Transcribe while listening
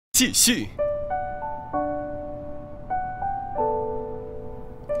继续。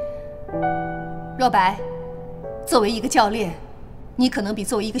若白，作为一个教练，你可能比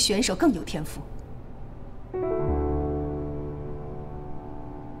作为一个选手更有天赋。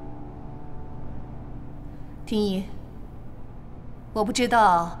婷宜，我不知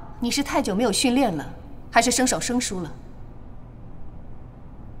道你是太久没有训练了，还是生手生疏了，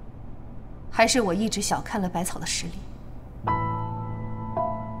还是我一直小看了百草的实力。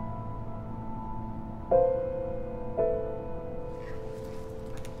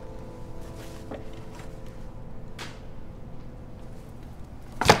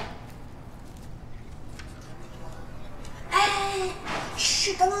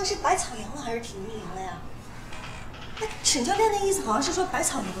是刚刚是百草赢了还是体育赢了呀？那沈教练的意思好像是说百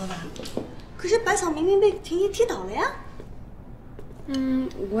草赢了吧？可是百草明明被婷宜踢倒了呀。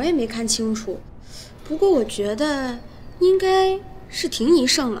我也没看清楚，不过我觉得应该是婷宜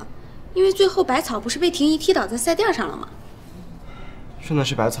胜了，因为最后百草不是被婷宜踢倒在赛垫上了吗？胜的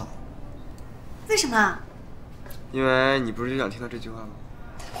是百草。为什么？因为你不是就想听到这句话吗？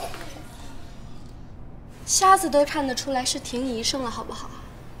瞎子都看得出来是婷宜胜了，好不好？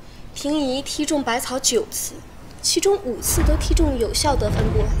婷宜踢中百草9次，其中5次都踢中有效得分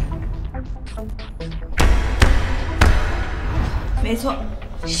部位。没错，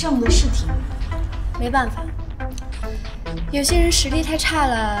胜的是婷宜。没办法，有些人实力太差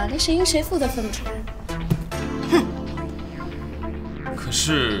了，连谁赢谁负都分不出来。哼。可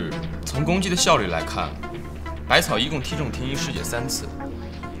是从攻击的效率来看，百草一共踢中婷宜师姐3次。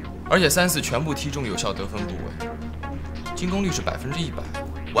而且3次全部踢中有效得分部位，进攻率是100%，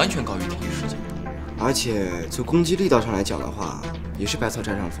完全高于婷宜师姐。而且从攻击力道上来讲的话，也是百草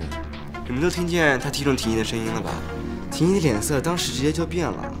占上风。你们都听见他踢中婷宜的声音了吧？婷宜的脸色当时直接就变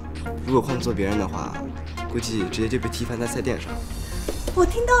了。如果换做别人的话，估计直接就被踢翻在赛垫上。我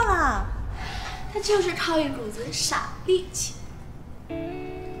听到了，他就是靠一股子傻力气。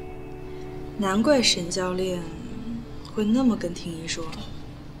难怪沈教练会那么跟婷宜说。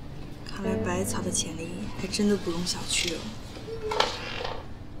看来百草的潜力还真的不容小觑哦。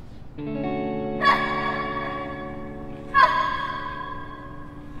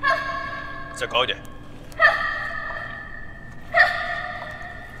再高一点。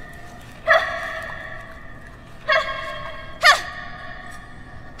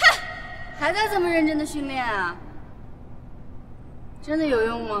还在这么认真的训练啊？真的有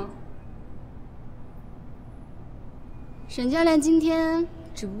用吗？沈教练今天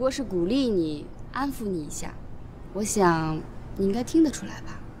只不过是鼓励你、安抚你一下，我想你应该听得出来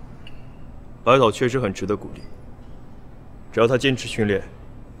吧。百草确实很值得鼓励，只要他坚持训练，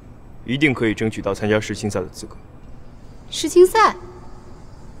一定可以争取到参加世青赛的资格。世青赛？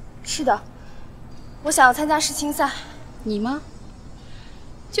是的，我想要参加世青赛。你吗？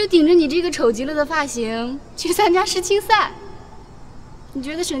就顶着你这个丑极了的发型去参加世青赛？你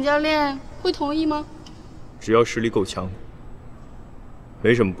觉得沈教练会同意吗？只要实力够强，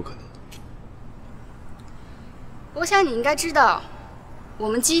没什么不可能的。我想你应该知道，我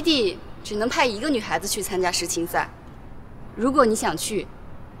们基地只能派1个女孩子去参加世青赛。如果你想去，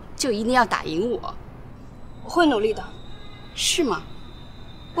就一定要打赢我。我会努力的。是吗？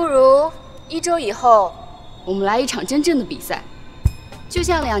不如1周以后，我们来一场真正的比赛，就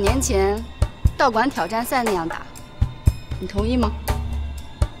像2年前道馆挑战赛那样打。你同意吗？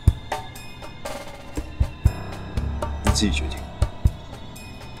你自己决定。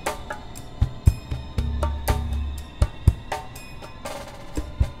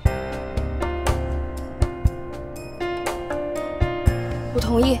我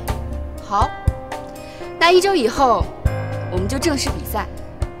同意。好，那1周以后，我们就正式比赛。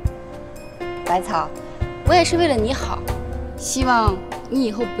百草，我也是为了你好，希望你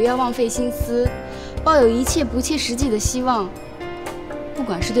以后不要枉费心思，抱有一切不切实际的希望，不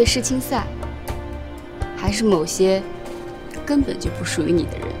管是对世青赛，还是某些根本就不属于你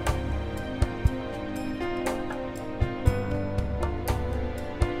的人。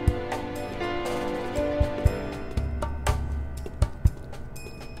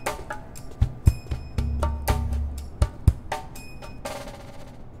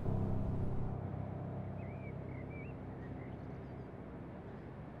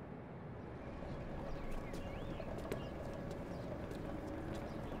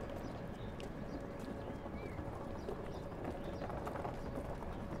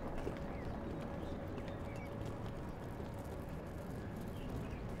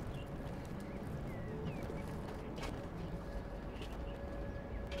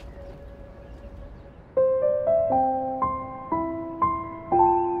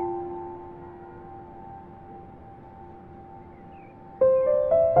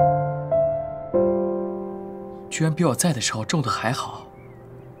居然比我在的时候种的还好，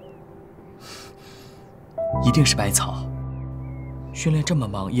一定是百草。训练这么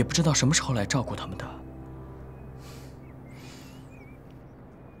忙，也不知道什么时候来照顾他们的。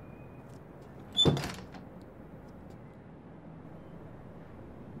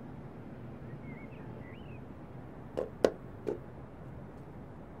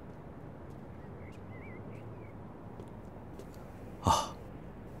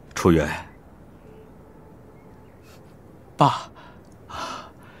楚源，爸，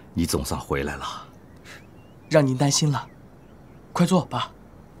你总算回来了，让您担心了。快坐，爸。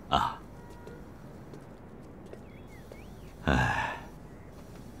啊，哎，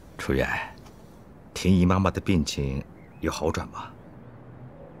楚源，婷宜妈妈的病情有好转吗？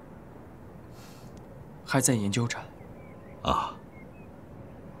还在研究着。啊，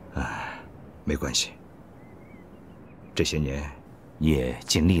哎，没关系，这些年你也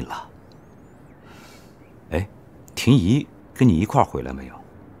尽力了。哎，婷宜跟你一块儿回来没有？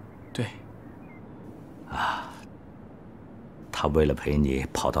对。啊，她为了陪你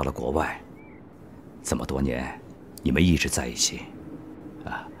跑到了国外，这么多年你们一直在一起，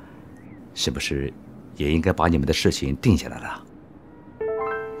啊，是不是也应该把你们的事情定下来了？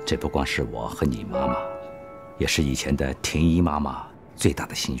这不光是我和你妈妈，也是以前的婷宜妈妈最大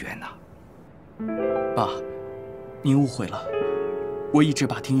的心愿呐。爸，您误会了。我一直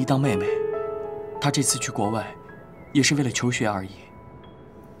把婷宜当妹妹，她这次去国外，也是为了求学而已。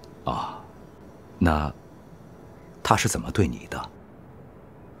啊，那她是怎么对你的？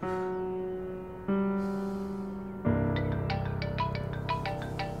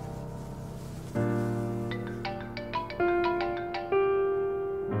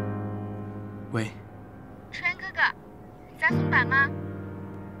喂，春哥哥，你在松柏吗？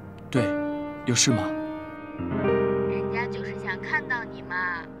对，有事吗？就是想看到你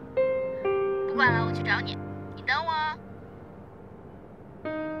嘛，不管了，我去找你，你等我哦。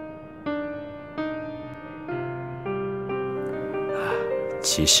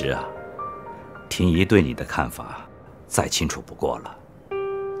其实啊，婷宜对你的看法再清楚不过了。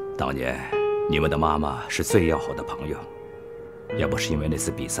当年你们的妈妈是最要好的朋友，要不是因为那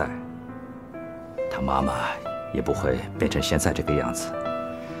次比赛，她妈妈也不会变成现在这个样子。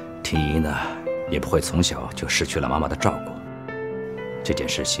婷宜呢，也不会从小就失去了妈妈的照顾。这件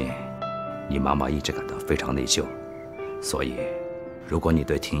事情，你妈妈一直感到非常内疚，所以，如果你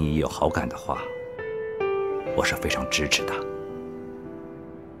对婷宜有好感的话，我是非常支持的。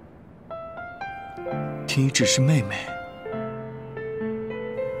婷宜只是妹妹。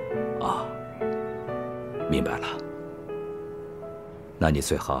啊，明白了。那你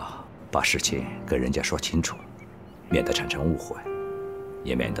最好把事情跟人家说清楚，免得产生误会，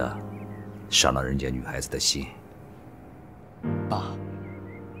也免得伤了人家女孩子的心。爸，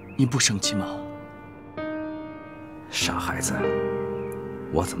你不生气吗？傻孩子，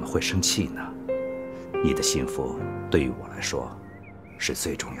我怎么会生气呢？你的幸福对于我来说是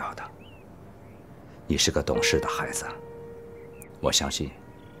最重要的。你是个懂事的孩子，我相信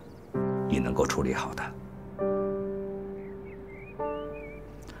你能够处理好的。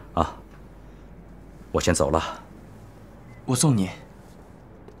啊，我先走了。我送你。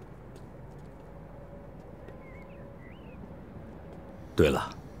对了，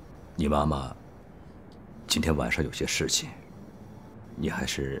你妈妈今天晚上有些事情，你还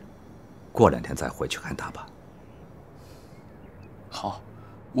是过2天再回去看她吧。好，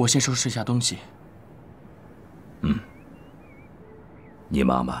我先收拾一下东西。你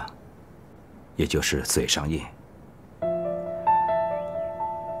妈妈也就是嘴上硬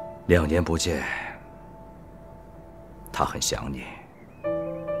，2年不见，她很想你。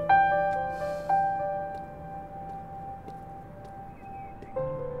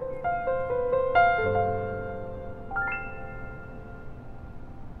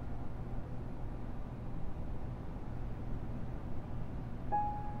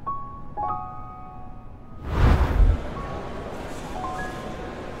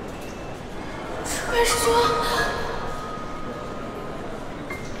关师兄，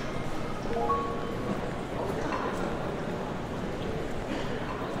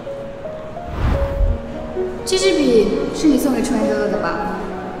这支笔是你送给初原哥哥的吧？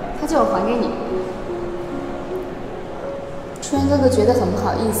他叫我还给你。初原哥哥觉得很不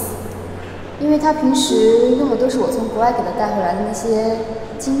好意思，因为他平时用的都是我从国外给他带回来的那些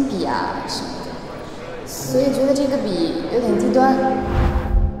金笔啊什么的，所以觉得这个笔有点低端。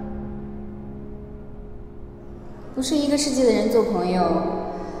不是一个世界的人做朋友，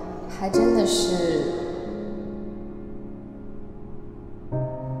还真的是。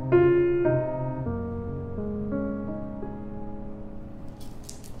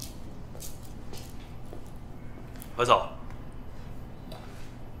白草，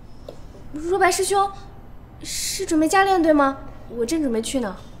若白师兄，是准备加练对吗？我正准备去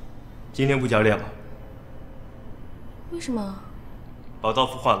呢。今天不加练了。为什么？把道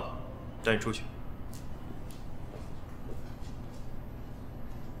服换了，带你出去。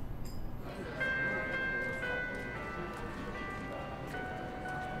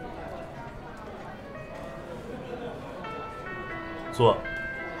坐。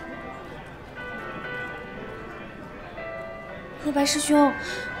若白师兄，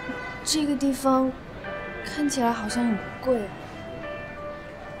这个地方看起来好像很贵。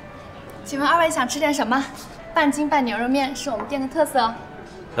请问二位想吃点什么？半筋拌牛肉面是我们店的特色哦。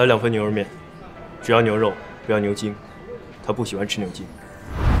来2份牛肉面，只要牛肉，不要牛筋。他不喜欢吃牛筋。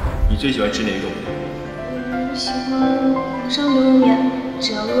你最喜欢吃哪种？我喜欢烧牛肉面，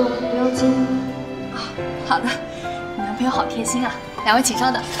只要肉不要筋。啊，好的，你男朋友好贴心啊。2位请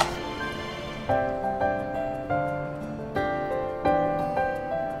稍等。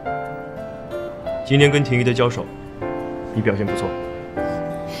今天跟婷宜的交手，你表现不错。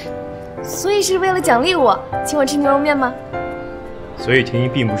所以是为了奖励我，请我吃牛肉面吗？所以婷宜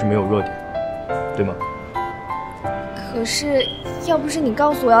并不是没有弱点，对吗？可是，要不是你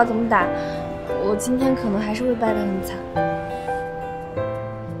告诉我要怎么打，我今天可能还是会败得很惨。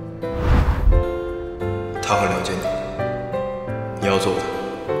他很了解你，你要做的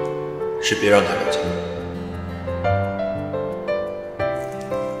是别让他了解你。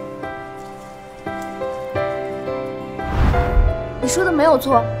你说的没有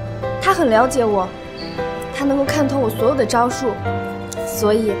错，他很了解我，他能够看透我所有的招数，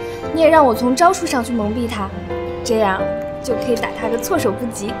所以你也让我从招数上去蒙蔽他，这样就可以打他个措手不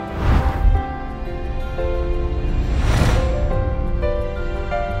及。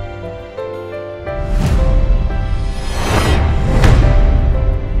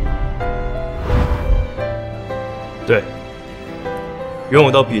对，元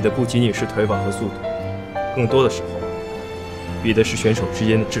武道比的不仅仅是腿法和速度，更多的时候比的是选手之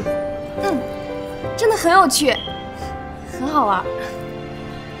间的智慧。真的很有趣，很好玩。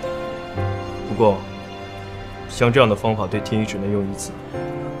不过，像这样的方法对婷宜只能用1次，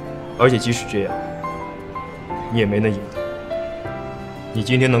而且即使这样，你也没能赢他。你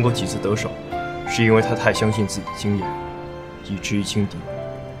今天能够几次得手，是因为他太相信自己的经验，以至于轻敌。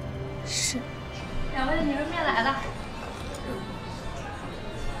是。2位的牛肉面来了。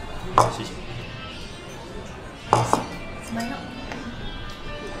谢谢。怎么样？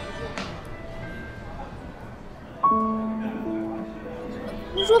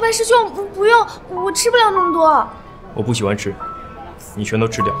若白师兄，不用，我吃不了那么多。我不喜欢吃，你全都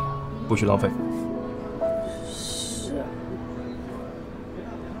吃掉，不许浪费。是。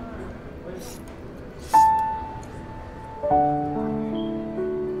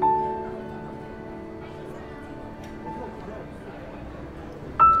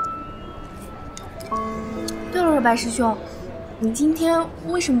对了，若白师兄，你今天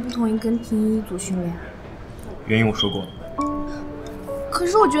为什么不同意跟婷宜一组训练？原因我说过了。可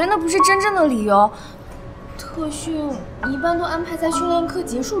是我觉得那不是真正的理由。特训一般都安排在训练课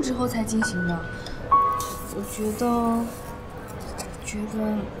结束之后才进行的。我觉得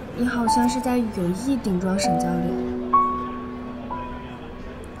你好像是在有意顶撞沈教练。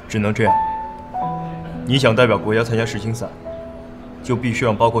只能这样。你想代表国家参加世青赛，就必须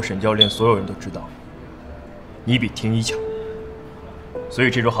让包括沈教练所有人都知道，你比婷宜强。所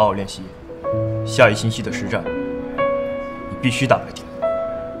以这周好好练习，下1星期的实战，你必须打败婷宜。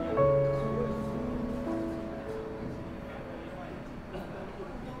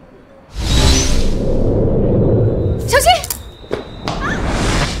小心！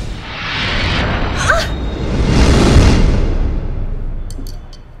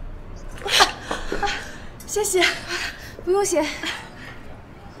谢谢，不用谢。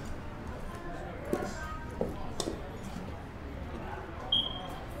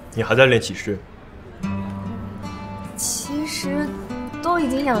你还在练起势？其实都已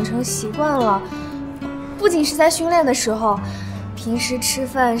经养成习惯了，不仅是在训练的时候，平时吃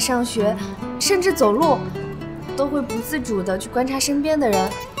饭、上学，甚至走路，都会不自主地去观察身边的人，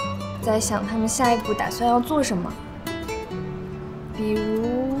在想他们下一步打算要做什么。比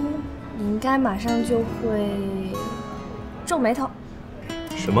如，你应该马上就会皱眉头。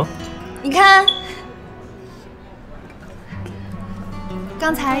什么？你看。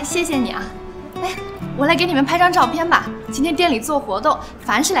刚才谢谢你啊，哎，我来给你们拍张照片吧。今天店里做活动，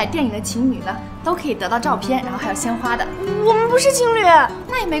凡是来店里的情侣的都可以得到照片，然后还有鲜花的。我们不是情侣，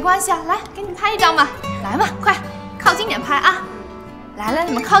那也没关系啊，来给你们拍一张吧。来嘛，快靠近点拍啊！来，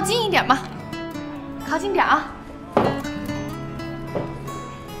你们靠近一点嘛，靠近点啊！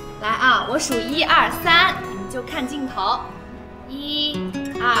来啊，好，我数1、2、3，你们就看镜头。1、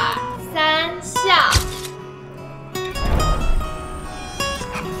2、3，笑。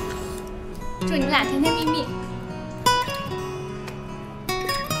祝你们俩甜甜蜜蜜。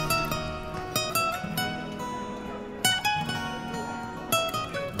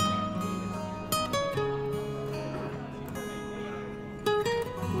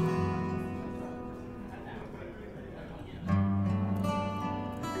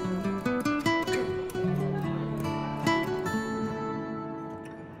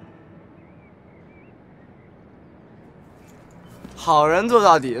好人做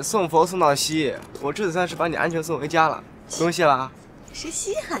到底，送佛送到西。我这次算是把你安全送回家了，不用谢了啊。谁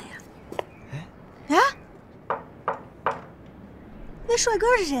稀罕呀？哎，那帅哥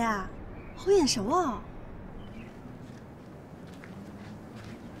是谁啊？好眼熟啊！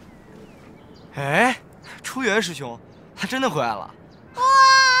哎，初原师兄，他真的回来了。哇！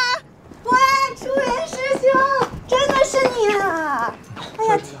喂，初原师兄，真的是你啊！哎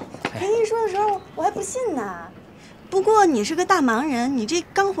呀，听一说的时候我还不信呢。不过你是个大忙人，你这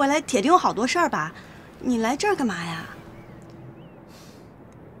刚回来铁定有好多事儿吧？你来这儿干嘛呀？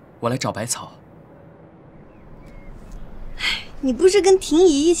我来找百草。哎，你不是跟婷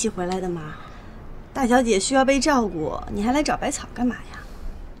宜一起回来的吗？大小姐需要被照顾，你还来找百草干嘛呀？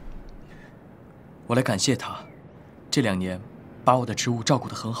我来感谢她，这2年把我的植物照顾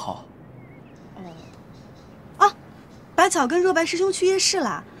得很好。哦，百草跟若白师兄去夜市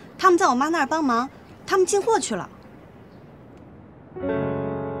了，他们在我妈那儿帮忙，他们进货去了。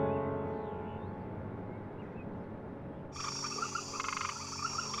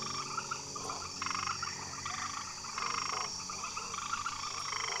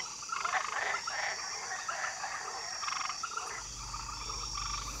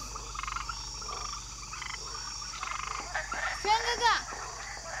轩哥哥，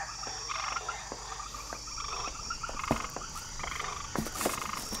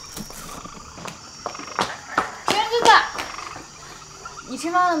轩哥哥，你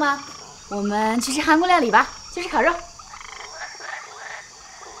吃饭了吗？我们去吃韩国料理吧，去吃烤肉。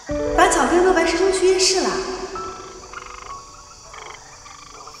百草跟若白师兄去夜市了。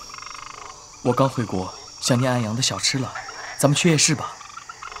我刚回国，想念安阳的小吃了，咱们去夜市吧。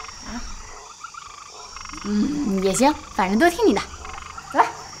也行，反正都听你的。来，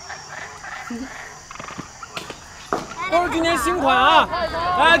都是今年新款啊！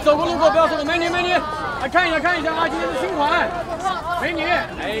来，走过路过不要错过，美女美女，来看一下看一下啊，今天的新款，美女，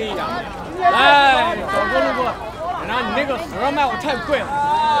哎呀，来，走过路过，然后你那个盒卖我太贵了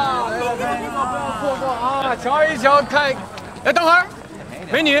啊！来，不要错过啊！瞧一瞧，看，哎，等会儿，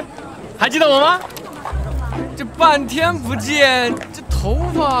美女，还记得我吗？这半天不见，这头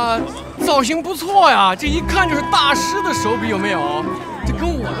发造型不错呀，这一看就是大师的手笔，有没有？这跟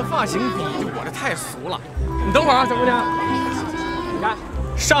我的发型比，我这太俗了。你等会儿啊，小姑娘，你看，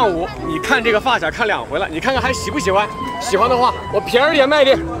上午你看这个发卡看2回了，你看看还喜不喜欢？喜欢的话，我便宜点卖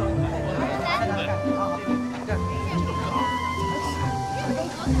点。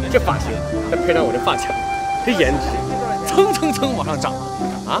这发型再配上我这发卡，这颜值蹭蹭蹭往上涨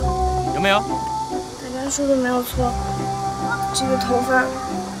啊！有没有？大家说的没有错，这个头发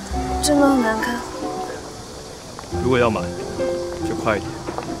真的很难看。如果要买，就快一点。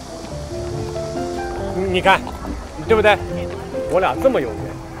你看，对不对？我俩这么有缘，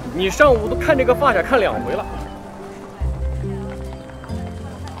你上午都看这个发卡看2回了。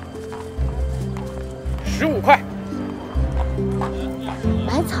15块。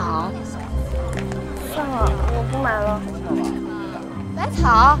百草，算了，我不买了。百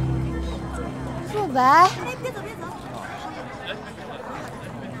草，若白。别走别走。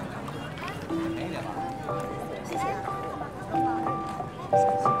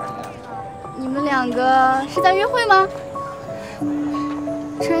你们2个是在约会吗？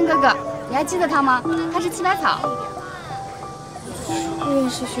春哥哥，你还记得他吗？他是七百草。叶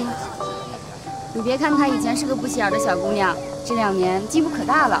师兄，你别看她以前是个不起眼的小姑娘，这2年进步可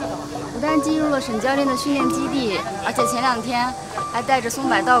大了，不但进入了沈教练的训练基地，而且前2天还带着松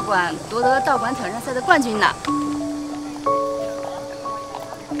柏道馆夺得道馆挑战赛的冠军呢。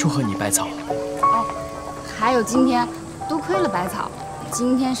祝贺你，百草。哦，还有今天，多亏了百草。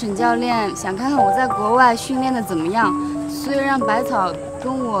今天沈教练想看看我在国外训练的怎么样，所以让百草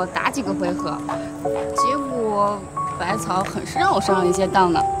跟我打几个回合，结果百草很是让我上了一些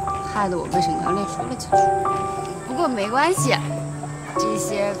当呢，害得我被沈教练说了几句。不过没关系，这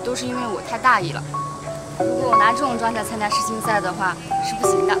些都是因为我太大意了。如果我拿这种状态参加世青赛的话，是不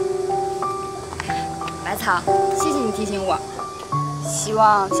行的。百草，谢谢你提醒我，希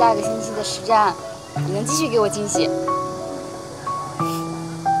望下个星期的实战你能继续给我惊喜。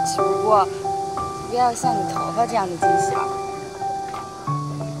只不过过不要像你头发这样的惊喜了。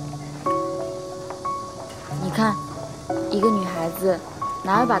你看，一个女孩子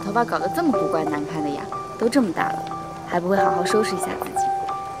哪会把头发搞得这么古怪难看的呀？都这么大了，还不会好好收拾一下自己？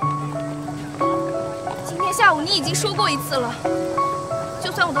今天下午你已经说过一次了，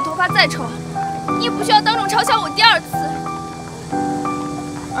就算我的头发再丑，你也不需要当众嘲笑我第二次。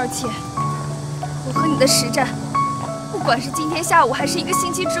而且，我和你的实战，不管是今天下午还是1个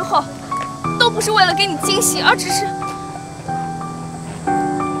星期之后，都不是为了给你惊喜，而只是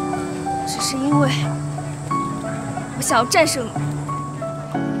因为我想要战胜你。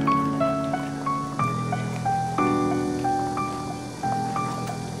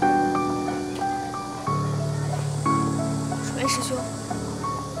楚原师兄，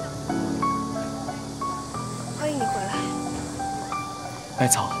欢迎你回来。百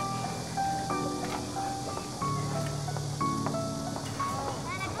草，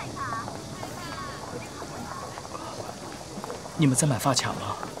你们在买发卡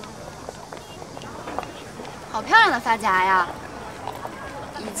吗？好漂亮的发夹呀！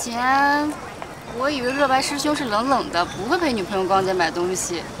以前我以为若白师兄是冷冷的，不会陪女朋友逛街买东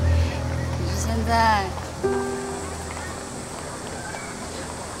西。可是现在，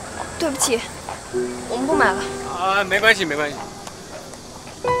对不起，我们不买了。啊，没关系，没关系。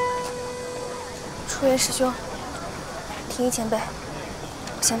楚原师兄，听一前辈，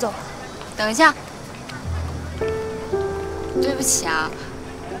我先走了。等一下，对不起啊，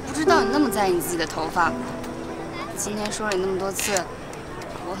我不知道你那么在意你自己的头发。今天说了你那么多次，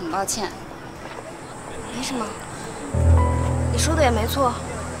我很抱歉。没什么，你说的也没错，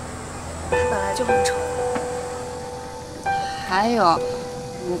它本来就很丑。还有，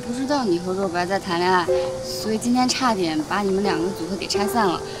我不知道你和若白在谈恋爱，所以今天差点把你们2个组合给拆散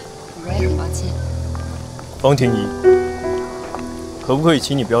了，我也很抱歉。方婷宜，可不可以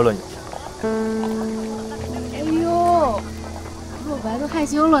请你不要乱讲？哎呦，若白都害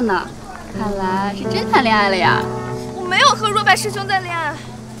羞了呢，看来是真谈恋爱了呀。我没有和若白师兄在恋爱。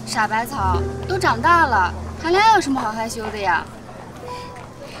傻百草，都长大了，谈恋爱有什么好害羞的呀？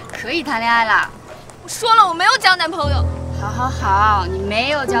可以谈恋爱啦！我说了，我没有交男朋友。好好好，你没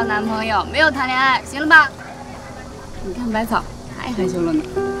有交男朋友，没有谈恋爱，行了吧？你看百草还害羞了呢。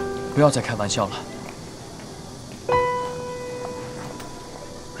不要再开玩笑了。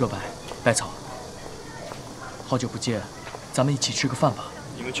若白、百草，好久不见，咱们一起吃个饭吧。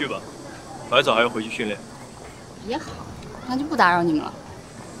你们去吧，百草还要回去训练。也好，那就不打扰你们了。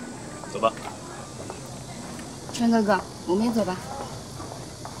走吧。春哥哥，我们也走吧。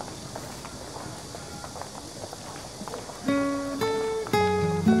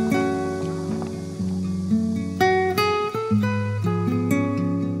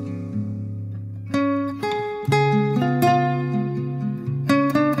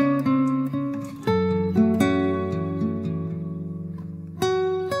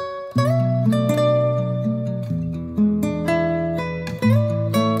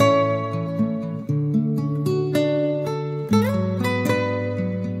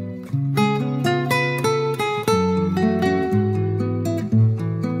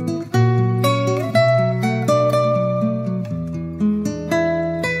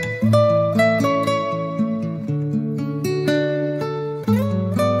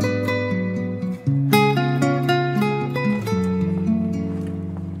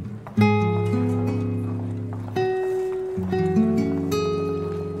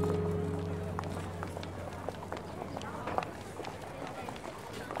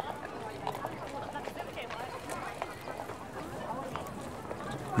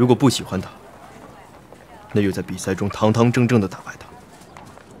如果不喜欢他，那就在比赛中堂堂正正的打败他。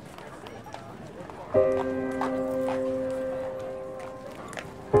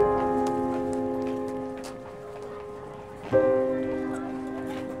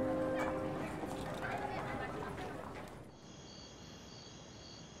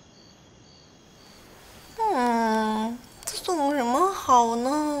送什么好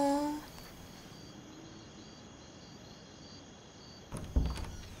呢？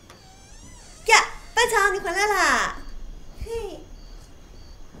呀，百草，你回来啦！嘿，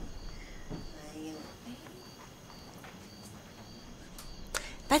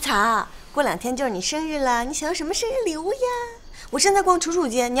百草，过2天就是你生日了，你想要什么生日礼物呀？我正在逛楚楚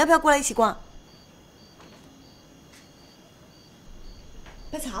街，你要不要过来一起逛？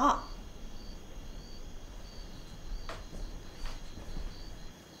百草。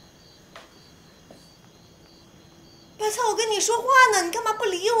百草，我跟你说话呢，你干嘛不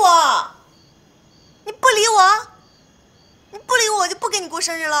理我？你不理我，你不理我，我就不给你过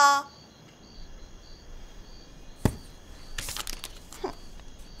生日了。哼，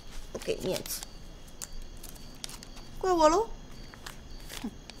我给面子，怪我喽。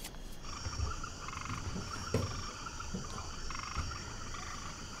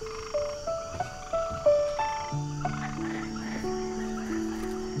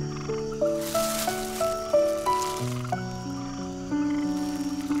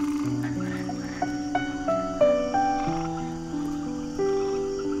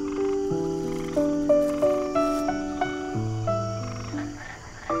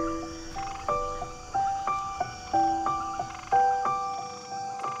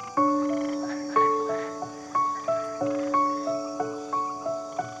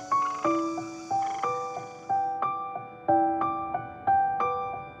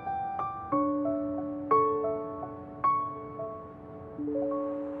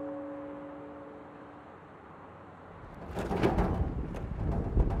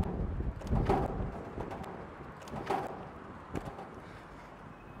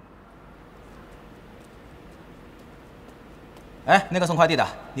 哎，那个送快递的，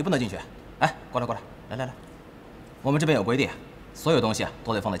你不能进去。哎，过来过来，来，我们这边有规定，所有东西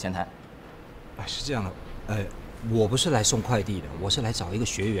都得放在前台。哎，是这样的，我不是来送快递的，我是来找一个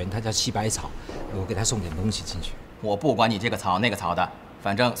学员，他叫七百草，我给他送点东西进去。我不管你这个草那个草的，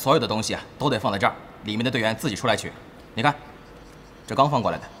反正所有的东西都得放在这儿，里面的队员自己出来取。你看，这刚放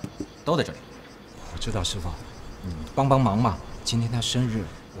过来的，都在这里。我知道师傅，帮忙嘛。今天他生日，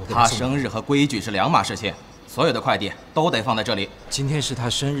我给他生日和规矩是两码事情。 所有的快递都得放在这里。今天是他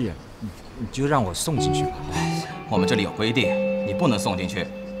生日，你就让我送进去吧。哎，我们这里有规定，你不能送进去。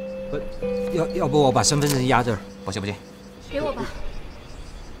要不我把身份证压这儿？不行，给我吧。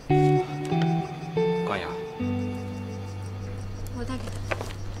关雅，我带给他。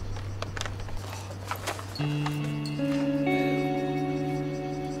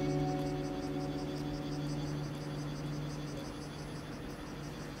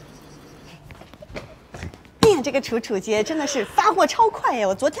这个楚楚姐真的是发货超快呀！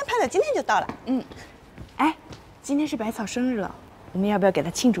我昨天拍的，今天就到了。哎，今天是百草生日了，我们要不要给她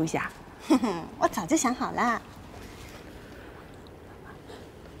庆祝一下？我早就想好了。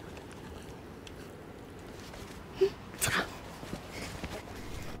走上。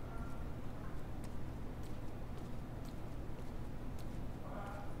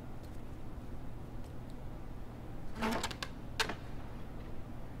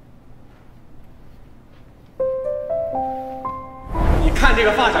看这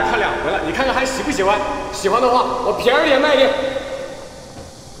个发卡看2回了，你看看还喜不喜欢？喜欢的话，我便宜点卖你。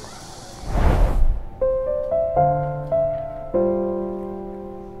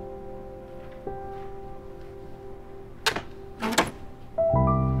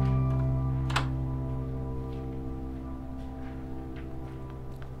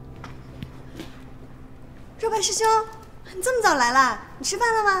若白师兄，你这么早来了？你吃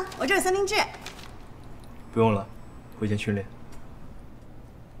饭了吗？我这有三明治。不用了，回家训练。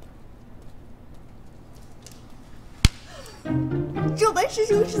 若白师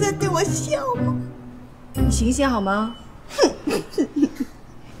兄是在对我笑吗？你醒醒好吗？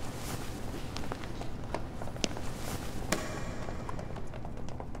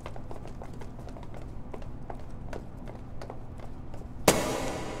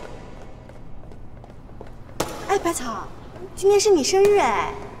哎，百草，今天是你生日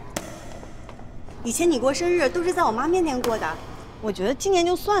哎！以前你过生日都是在我妈面前过的。 我觉得今年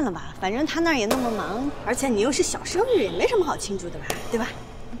就算了吧，反正他那儿也那么忙，而且你又是小生日，也没什么好庆祝的吧，对吧？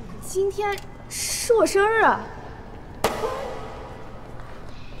今天是我生日，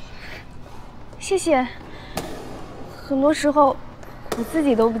谢谢。很多时候我自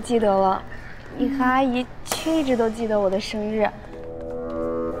己都不记得了，你和阿姨却一直都记得我的生日。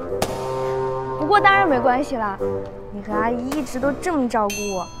不过当然没关系啦，你和阿姨一直都这么照顾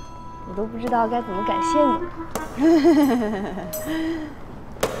我，我都不知道该怎么感谢你了。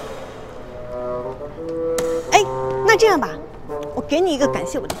 哎，那这样吧，我给你一个感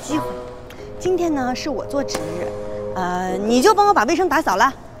谢我的机会。今天呢是我做值日，你就帮我把卫生打扫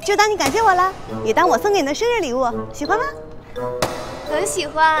了，就当你感谢我了，也当我送给你的生日礼物，喜欢吗？很喜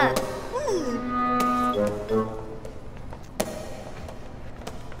欢。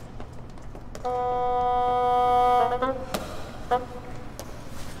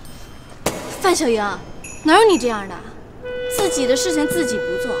范小莹，哪有你这样的？自己的事情自己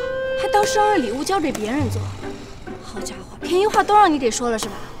不做，还当生日礼物交给别人做。好家伙，便宜话都让你给说了是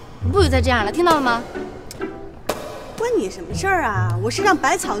吧？不许再这样了，听到了吗？关你什么事儿啊？我是让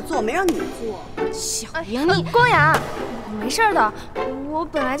百草做，没让你做。小莹，你光雅，没事的，我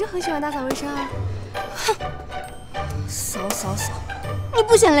本来就很喜欢打扫卫生啊。哼，扫，你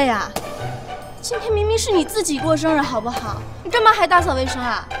不嫌累啊？今天明明是你自己过生日，好不好？你干嘛还打扫卫生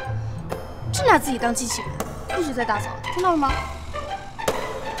啊？真拿自己当机器人，不许再打扫了，听到了吗？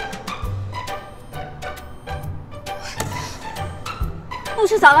不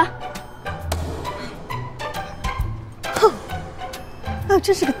许扫了！哼，哎，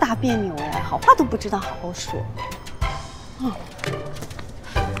真是个大别扭哎，好话都不知道好好说。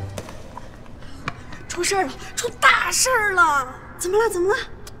出事了，出大事了！怎么了？怎么了？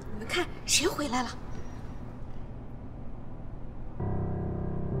你们看，谁回来了？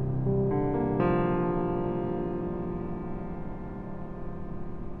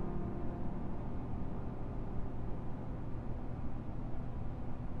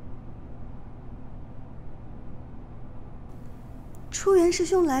初原师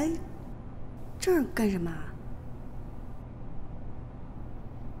兄来这儿干什么啊？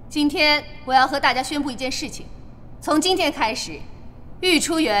今天我要和大家宣布一件事情：从今天开始，玉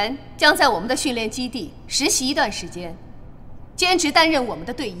初原将在我们的训练基地实习一段时间，兼职担任我们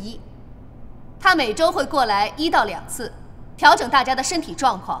的队医。他每周会过来1到2次，调整大家的身体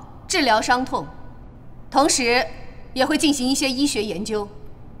状况，治疗伤痛，同时也会进行一些医学研究。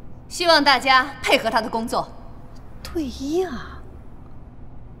希望大家配合他的工作。队医啊！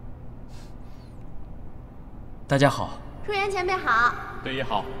大家好，初原前辈好，队医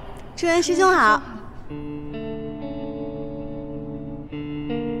好，初原师兄好。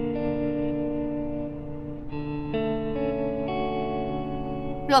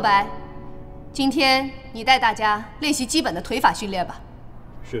若白，今天你带大家练习基本的腿法训练吧。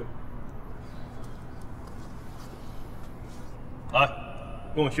是。来，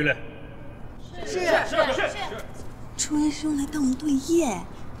跟我训练。是。初原师兄来当我们队医，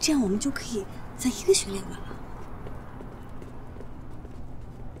这样我们就可以在一个训练馆了。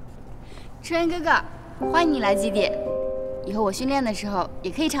初原哥哥，欢迎你来基地。以后我训练的时候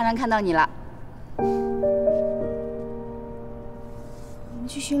也可以常常看到你了。我们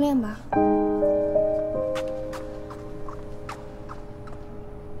去训练吧。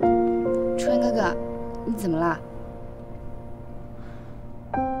初原哥哥，你怎么了？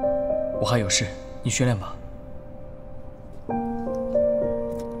我还有事，你训练吧。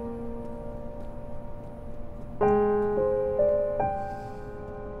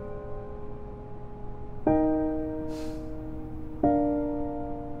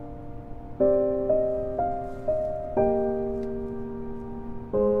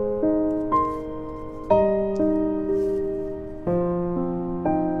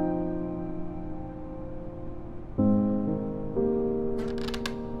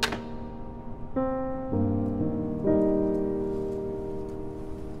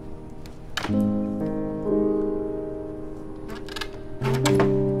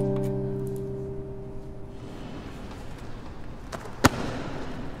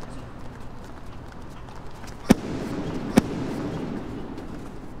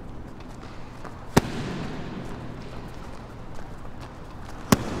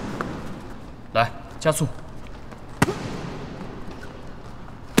来，加速！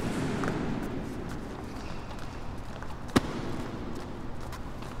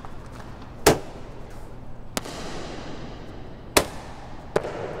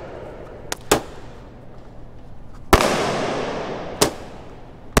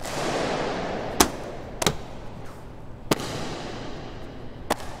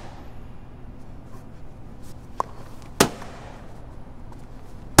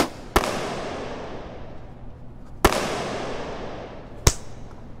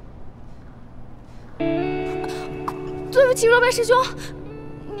对不起，若白师兄，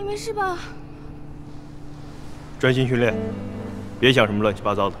你没事吧？专心训练，别想什么乱七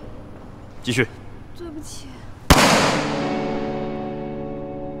八糟的。继续。对不起。